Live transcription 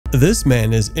This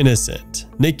man is innocent.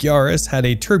 Nick Yarris had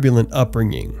a turbulent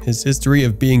upbringing. His history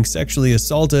of being sexually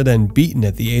assaulted and beaten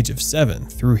at the age of 7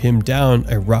 threw him down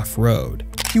a rough road.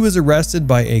 He was arrested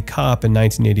by a cop in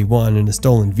 1981 in a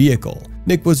stolen vehicle.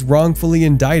 Nick was wrongfully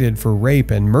indicted for rape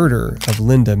and murder of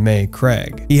Linda Mae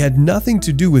Craig. He had nothing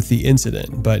to do with the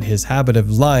incident, but his habit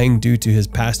of lying due to his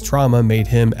past trauma made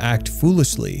him act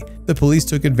foolishly. The police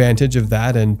took advantage of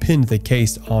that and pinned the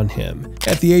case on him.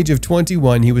 At the age of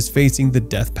 21, he was facing the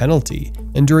death penalty,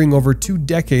 and during over 2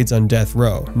 decades on death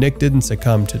row, Nick didn't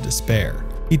succumb to despair.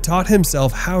 He taught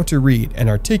himself how to read and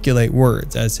articulate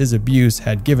words as his abuse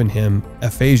had given him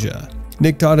aphasia.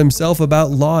 Nick taught himself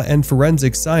about law and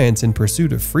forensic science in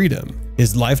pursuit of freedom.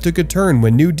 His life took a turn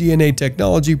when new DNA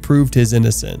technology proved his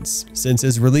innocence. Since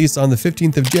his release on the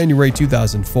 15th of January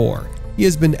 2004, he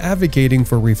has been advocating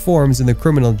for reforms in the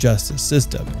criminal justice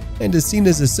system and is seen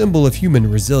as a symbol of human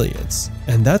resilience.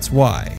 And that's why